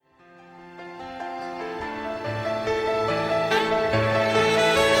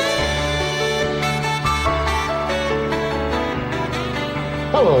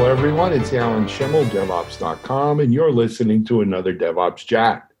Hello, everyone. It's Alan Schimmel, DevOps.com, and you're listening to another DevOps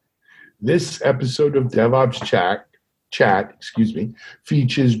Chat. This episode of DevOps Chat,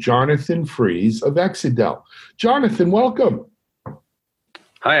 features Jonathan Fries of Exadel. Jonathan, welcome.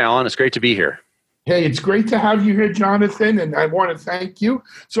 Hi, Alan. It's great to be here. Hey, it's great to have you here, Jonathan, and I want to thank you.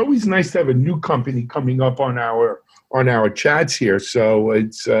 It's always nice to have a new company coming up on our chats here. So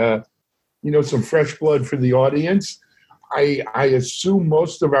it's some fresh blood for the audience. I assume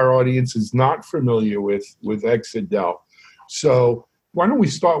most of our audience is not familiar with Exadel. So why don't we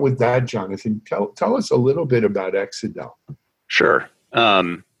start with that, Jonathan? Tell us a little bit about Exadel. Sure.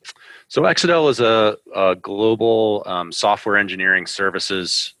 So Exadel is a global software engineering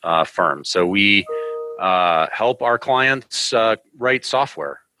services firm. So we help our clients write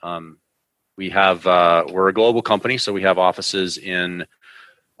software. We're a global company, so we have offices in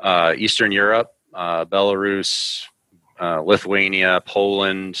Eastern Europe, Belarus, Lithuania,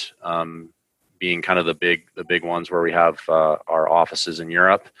 Poland, being kind of the big ones where we have our offices in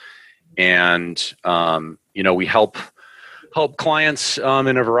Europe, and we help clients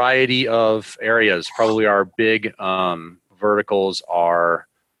in a variety of areas. Probably our big verticals are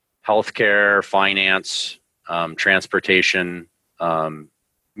healthcare, finance, transportation,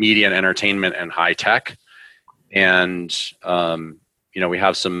 media and entertainment, and high tech. And we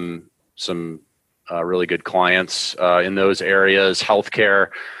have some really good clients in those areas. Healthcare,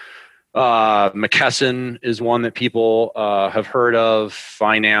 McKesson is one that people have heard of.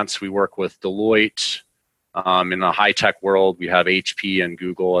 Finance, we work with Deloitte. In the high tech world, we have HP and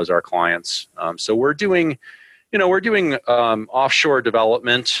Google as our clients. So we're doing offshore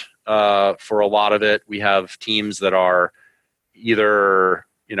development for a lot of it. We have teams that are either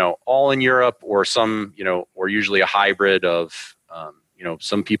all in Europe or some or usually a hybrid of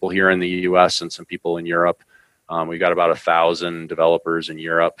some people here in the U.S. and some people in Europe. We've got about 1,000 developers in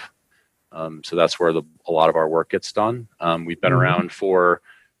Europe. So that's where a lot of our work gets done. We've been around for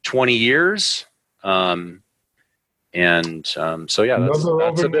 20 years. So yeah,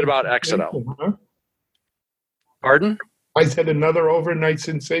 that's a bit about Exadel. Huh? Pardon? I said another overnight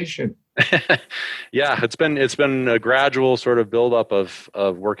sensation. Yeah, it's been a gradual sort of buildup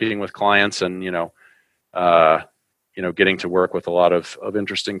of working with clients and getting to work with a lot of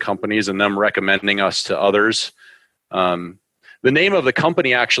interesting companies and them recommending us to others. The name of the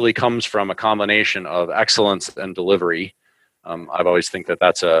company actually comes from a combination of excellence and delivery. I've always think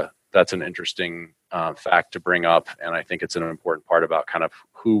that's an interesting fact to bring up, and I think it's an important part about kind of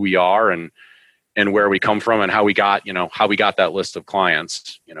who we are and where we come from and how we got that list of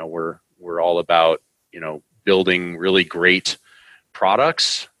clients. We're all about building really great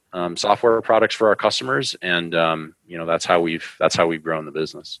products, software products for our customers, and that's how we've grown the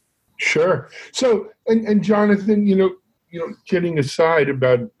business. Sure. So and Jonathan, kidding aside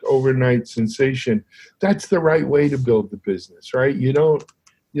about overnight sensation, that's the right way to build the business, right? You don't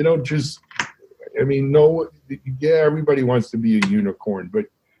just, everybody wants to be a unicorn, but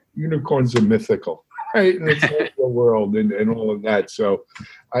unicorns are mythical, right? And it's not the world and all of that. So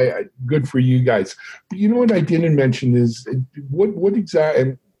I good for you guys. But you know what I didn't mention is what exactly,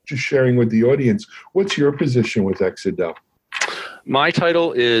 and just sharing with the audience, what's your position with Exadel? My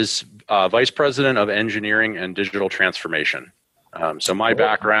title is Vice President of Engineering and Digital Transformation. So my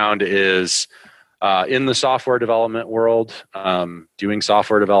background is in the software development world, doing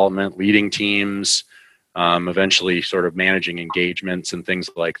software development, leading teams, eventually sort of managing engagements and things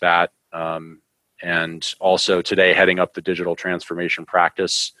like that. And also today heading up the digital transformation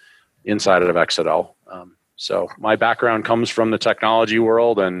practice inside of Exadel. So my background comes from the technology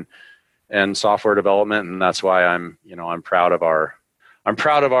world and software development, and that's why I'm proud of our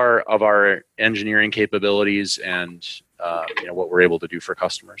engineering capabilities and what we're able to do for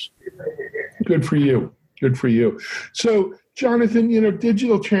customers. Good for you. Good for you. So, Jonathan,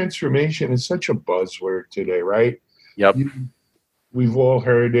 digital transformation is such a buzzword today, right? Yep. We've all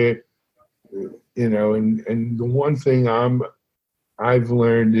heard it, and the one thing I've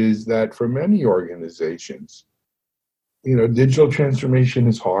learned is that for many organizations, digital transformation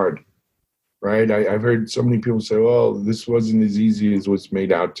is hard, right? I've heard so many people say, "Well, this wasn't as easy as what's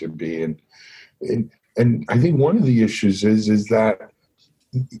made out to be," and I think one of the issues is that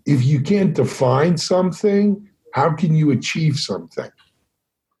if you can't define something, how can you achieve something?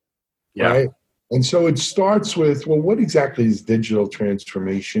 Yeah. Right? And so it starts with, well, what exactly does digital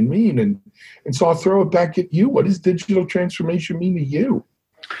transformation mean? And so I'll throw it back at you. What does digital transformation mean to you?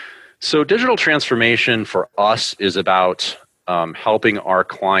 So digital transformation for us is about helping our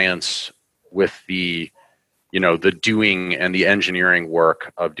clients with the doing and the engineering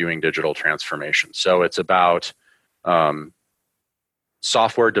work of doing digital transformation. So it's about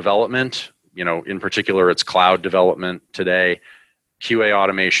software development, in particular, it's cloud development today, QA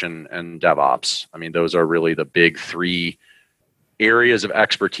automation, and DevOps. I mean, those are really the big three areas of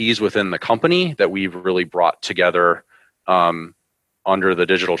expertise within the company that we've really brought together under the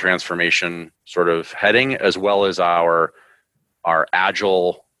digital transformation sort of heading, as well as our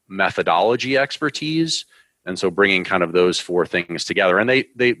agile methodology expertise. And so bringing kind of those four things together, and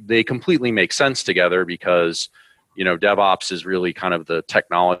they completely make sense together because DevOps is really kind of the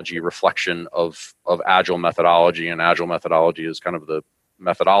technology reflection of agile methodology, and agile methodology is kind of the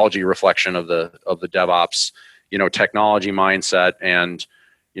methodology reflection of the DevOps technology mindset. And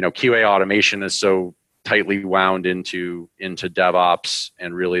QA automation is so tightly wound into DevOps,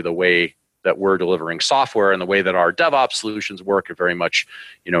 and really the way that we're delivering software and the way that our DevOps solutions work are very much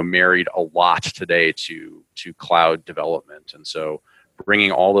married a lot today to cloud development. And so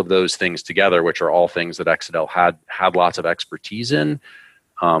bringing all of those things together, which are all things that Exadel had lots of expertise in,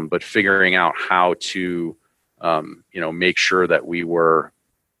 but figuring out how to make sure that we were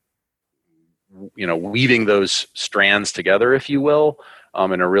weaving those strands together, if you will,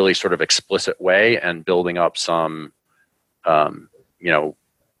 in a really sort of explicit way, and building up some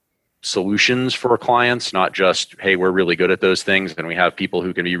solutions for clients, not just, hey, we're really good at those things and we have people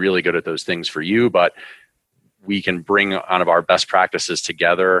who can be really good at those things for you, but we can bring one of our best practices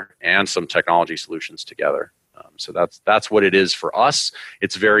together and some technology solutions together. So that's what it is for us.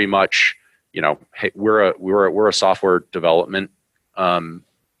 It's very much, hey, we're a software development,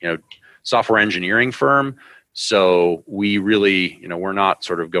 software engineering firm. So we really, we're not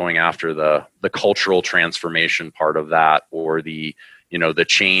sort of going after the cultural transformation part of that, or the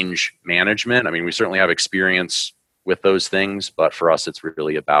change management. I mean, we certainly have experience with those things, but for us, it's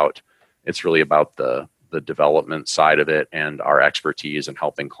really about the development side of it, and our expertise in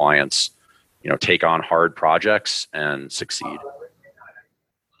helping clients, take on hard projects and succeed.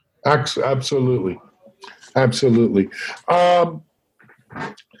 Absolutely.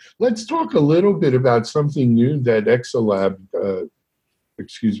 Let's talk a little bit about something new that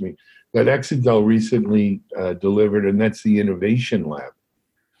that Exadel recently delivered, and that's the Innovation Lab.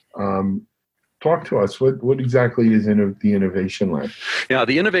 Talk to us. What exactly is the Innovation Lab? Yeah,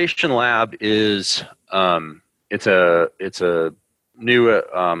 the Innovation Lab is it's a new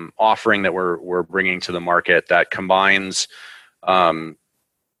offering that we're bringing to the market that combines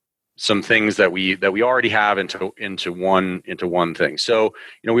some things that we already have into one thing. So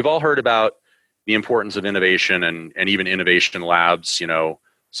we've all heard about the importance of innovation and even innovation labs.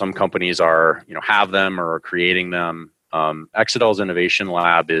 Some companies have them or are creating them. Exadel's Innovation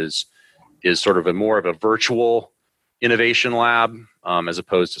Lab is sort of more of a virtual innovation lab, as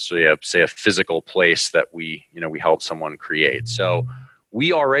opposed to say a physical place that we help someone create. So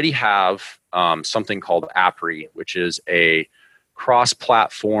we already have something called APRI, which is a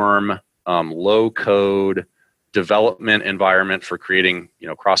cross-platform, low-code development environment for creating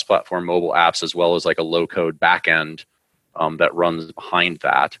cross-platform mobile apps, as well as like a low-code backend that runs behind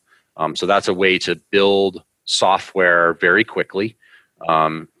that. So that's a way to build software very quickly,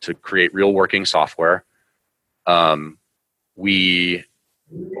 to create real working software. We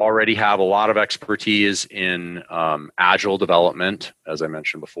already have a lot of expertise in agile development, as I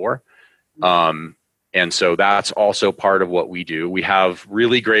mentioned before. And so that's also part of what we do. We have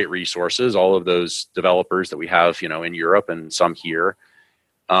really great resources, all of those developers that we have, in Europe and some here.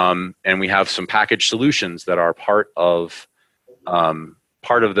 And we have some packaged solutions that are part of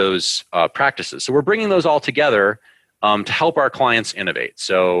those practices. So we're bringing those all together to help our clients innovate.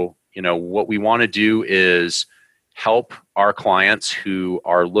 So, what we want to do is help our clients who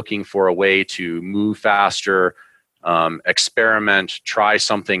are looking for a way to move faster, experiment, try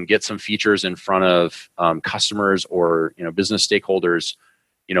something, get some features in front of customers or business stakeholders,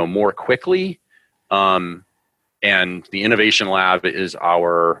 more quickly. And the Innovation Lab is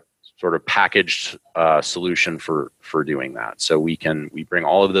our sort of packaged solution for doing that. So we bring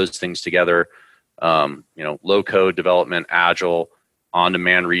all of those things together. Low code development, agile,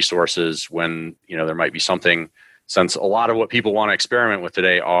 on-demand resources when there might be something. Since a lot of what people want to experiment with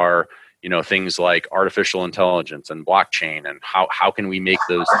today are things like artificial intelligence and blockchain, and how can we make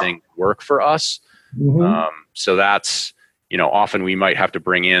those things work for us? Mm-hmm. So that's often we might have to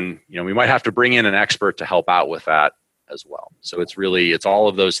bring in an expert to help out with that as well. So it's all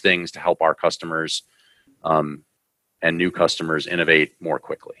of those things to help our customers and new customers innovate more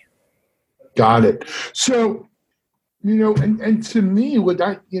quickly. Got it. So and to me, what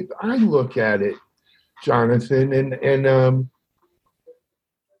I look at it, Jonathan, and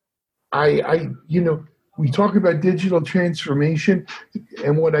I we talk about digital transformation,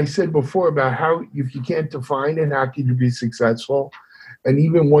 and what I said before about how if you can't define it, how can you be successful? And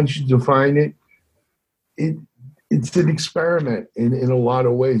even once you define it, it it's an experiment in a lot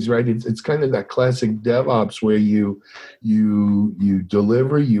of ways, right? It's kind of that classic DevOps where you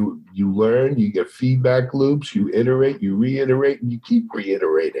deliver, you learn, you get feedback loops, you iterate, you reiterate, and you keep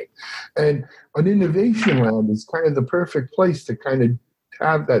reiterating. And an innovation lab is kind of the perfect place to kind of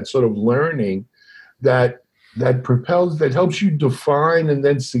have that sort of learning that propels, that helps you define and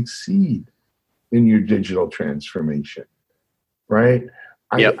then succeed in your digital transformation, right?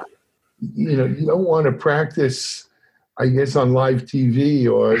 Yep. You don't want to practice, I guess, on live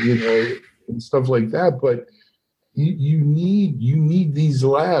TV or and stuff like that, but you need these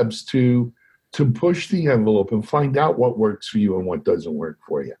labs to push the envelope and find out what works for you and what doesn't work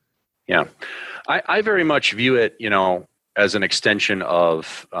for you. Yeah, I very much view it, as an extension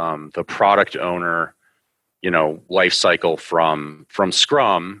of the product owner, life cycle from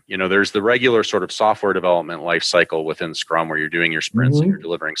Scrum. There's the regular sort of software development life cycle within Scrum where you're doing your sprints and you're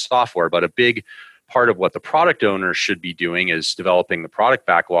delivering software. But a big part of what the product owner should be doing is developing the product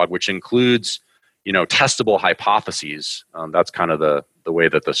backlog, which includes, testable hypotheses. That's kind of the way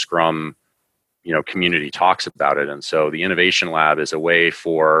that the Scrum, community talks about it. And so the innovation lab is a way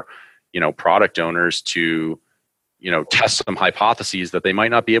for, product owners to test some hypotheses that they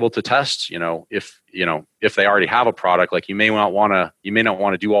might not be able to test, if they already have a product. Like you may not want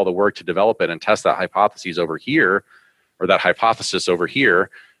to do all the work to develop it and test that hypothesis over here, or that hypothesis over here.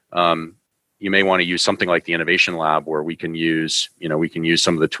 You may want to use something like the innovation lab where we can use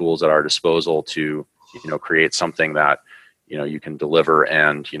some of the tools at our disposal to, create something that, you can deliver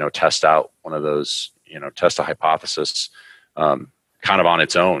and, test out one of those, test a hypothesis, kind of on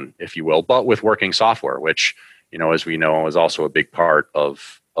its own, if you will, but with working software, which, as we know, is also a big part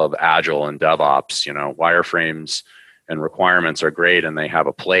of Agile and DevOps. Wireframes and requirements are great and they have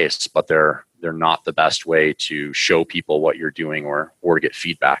a place, but they're not the best way to show people what you're doing or get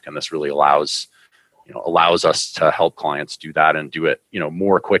feedback. And this really allows us to help clients do that and do it,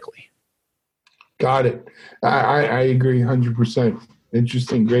 more quickly. Got it. I agree 100%.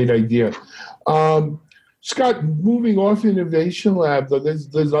 Interesting. Great idea. Scott, moving off Innovation Lab, though,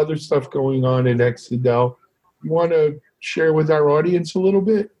 there's other stuff going on in Exadel. You want to share with our audience a little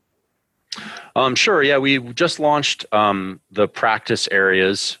bit? Sure. Yeah, we just launched the practice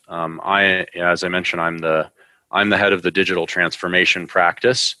areas. As I mentioned, I'm the head of the digital transformation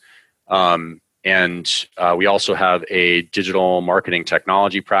practice, and we also have a digital marketing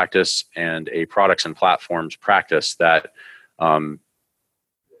technology practice and a products and platforms practice that,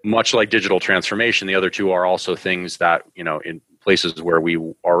 much like digital transformation, the other two are also things that in places where we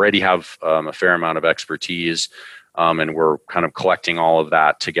already have a fair amount of expertise. And we're kind of collecting all of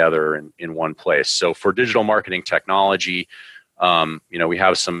that together in one place. So for digital marketing technology, we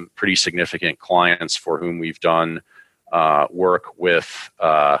have some pretty significant clients for whom we've done work with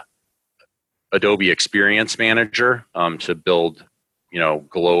Adobe Experience Manager to build,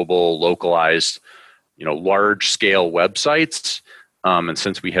 global, localized, large scale websites. And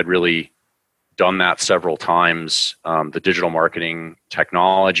since we had really done that several times, the digital marketing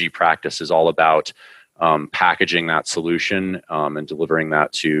technology practice is all about packaging that solution and delivering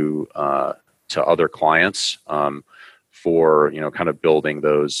that to other clients for kind of building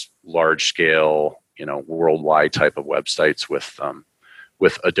those large scale worldwide type of websites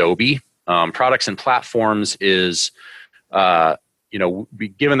with Adobe. Products and platforms is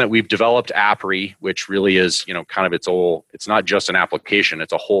given that we've developed Appri, which really is kind of it's not just an application,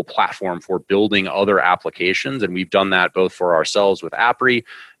 it's a whole platform for building other applications, and we've done that both for ourselves with Appri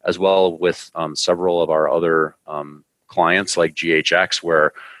as well with several of our other clients like GHX,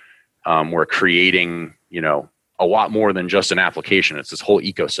 where we're creating a lot more than just an application. It's this whole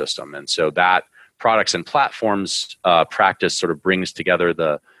ecosystem. And so that products and platforms practice sort of brings together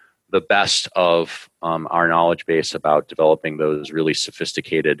the best of our knowledge base about developing those really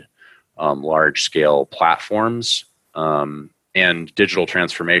sophisticated large scale platforms. And digital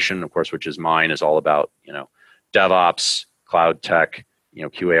transformation, of course, which is mine, is all about DevOps, cloud tech,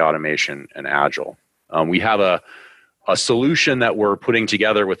 QA automation, and Agile. We have a solution that we're putting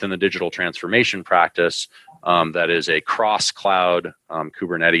together within the digital transformation practice that is a cross-cloud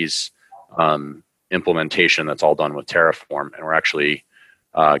Kubernetes implementation that's all done with Terraform, and we're actually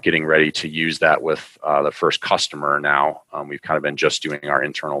getting ready to use that with the first customer now. We've kind of been just doing our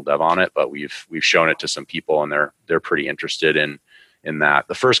internal dev on it, but we've shown it to some people, and they're pretty interested in that.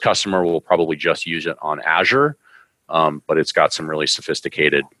 The first customer will probably just use it on Azure. But it's got some really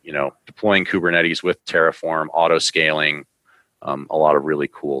sophisticated, deploying Kubernetes with Terraform, auto scaling, a lot of really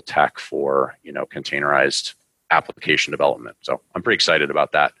cool tech for, containerized application development. So I'm pretty excited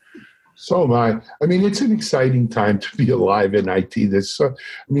about that. So am I. I mean, it's an exciting time to be alive in IT. There's so,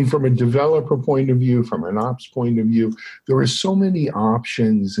 I mean, from a developer point of view, from an ops point of view, there are so many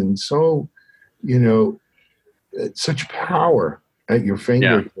options and so, you know, such power at your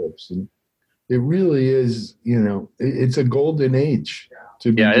fingertips. And it really is, you know, it's a golden age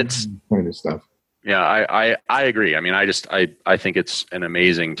to be doing this kind of stuff. Yeah, I agree. I mean, I think it's an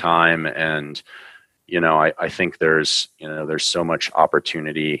amazing time, and you know, I think there's so much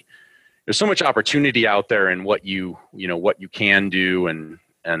opportunity. There's so much opportunity out there in what you can do and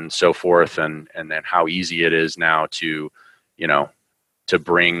so forth, and then how easy it is now to, you know, to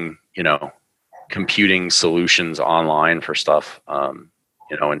bring, you know, computing solutions online for stuff,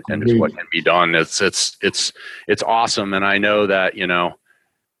 you know, and just what can be done. It's awesome, and I know that, you know,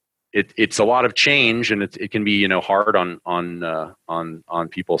 it's a lot of change, and it can be, you know, hard on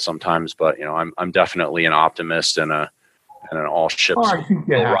people sometimes. But you know, I'm definitely an optimist and an all ships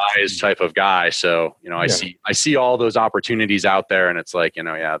will rise type of guy. So you know, I see all those opportunities out there, and it's like, you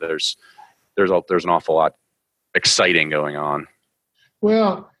know, yeah, there's an awful lot exciting going on.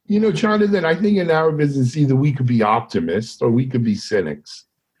 Well, you know, Jonathan, I think in our business, either we could be optimists or we could be cynics.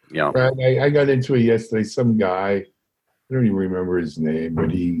 Yeah. Right? I got into it yesterday. Some guy, I don't even remember his name,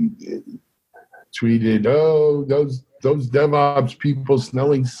 but he tweeted, "Oh, those DevOps people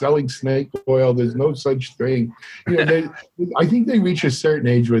selling snake oil. There's no such thing." You know, I think they reach a certain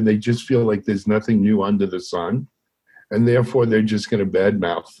age where they just feel like there's nothing new under the sun, and therefore they're just going to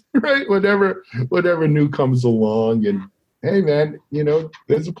badmouth, right? Whatever new comes along, and hey, man, you know,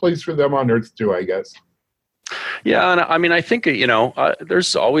 there's a place for them on Earth too, I guess. Yeah, and I mean, I think, you know,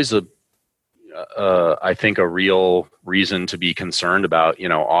 there's always I think a real reason to be concerned about, you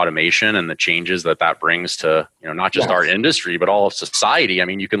know, automation and the changes that brings to, you know, not just our industry, but all of society. I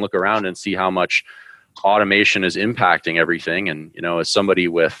mean, you can look around and see how much automation is impacting everything. And, you know, as somebody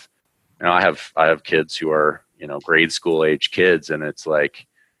with, you know, I have kids who are, you know, grade school age kids, and it's like,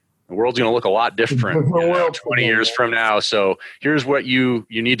 the world's going to look a lot different 20 years from now. So here's what you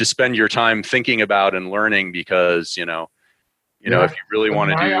need to spend your time thinking about and learning, because, you know, if you really want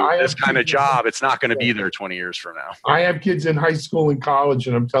to do this kind of job, it's not going to be there 20 years from now. I have kids in high school and college,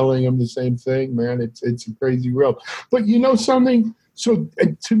 and I'm telling them the same thing, man. It's a crazy world. But you know something? So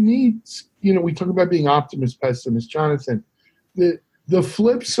to me, you know, we talk about being optimist, pessimist, Jonathan. The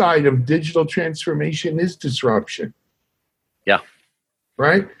flip side of digital transformation is disruption. Yeah.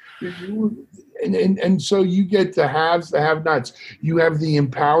 Right? And so you get the haves, the have-nots. You have the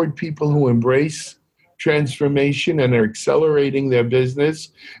empowered people who embrace transformation and are accelerating their business,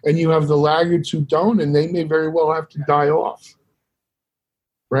 and you have the laggards who don't, and they may very well have to die off.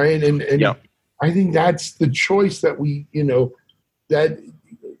 Right? And I think that's the choice that we, you know, that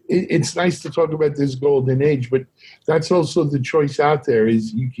it's nice to talk about this golden age, but that's also the choice out there,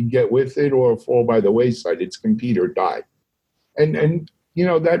 is you can get with it or fall by the wayside. It's compete or die. And you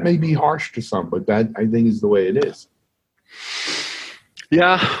know, that may be harsh to some, but that, I think, is the way it is.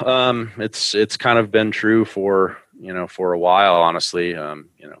 Yeah, it's kind of been true for a while, honestly. You know,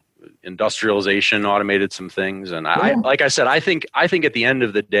 industrialization automated some things, and like I said, I think at the end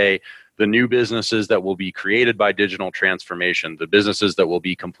of the day, the new businesses that will be created by digital transformation, the businesses that will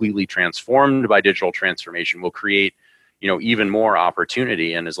be completely transformed by digital transformation, will create, you know, even more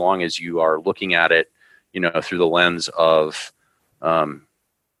opportunity. And as long as you are looking at it, you know, through the lens of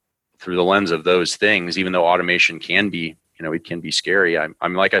those things, even though automation can be, you know, it can be scary.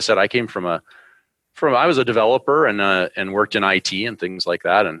 I'm like I said, I came I was a developer and worked in IT and things like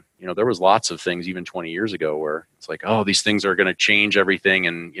that. And, you know, there was lots of things even 20 years ago where it's like, oh, these things are going to change everything,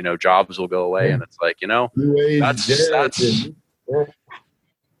 and, you know, jobs will go away. And it's like, you know, that's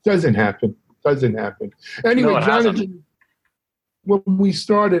doesn't happen. Anyway, no, Jonathan, when we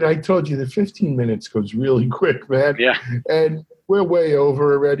started, I told you the 15 minutes goes really quick, man. Yeah. And we're way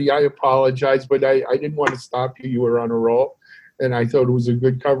over already. I apologize, but I didn't want to stop you. You were on a roll, and I thought it was a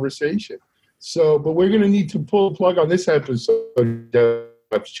good conversation. So, but we're going to need to pull a plug on this episode of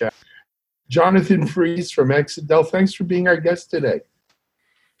DevOps Chat. Jonathan Fries from Exadel, thanks for being our guest today.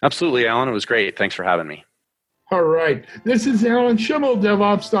 Absolutely, Alan. It was great. Thanks for having me. All right. This is Alan Schimmel,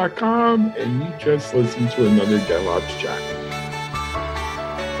 DevOps.com, and you just listened to another DevOps Chat.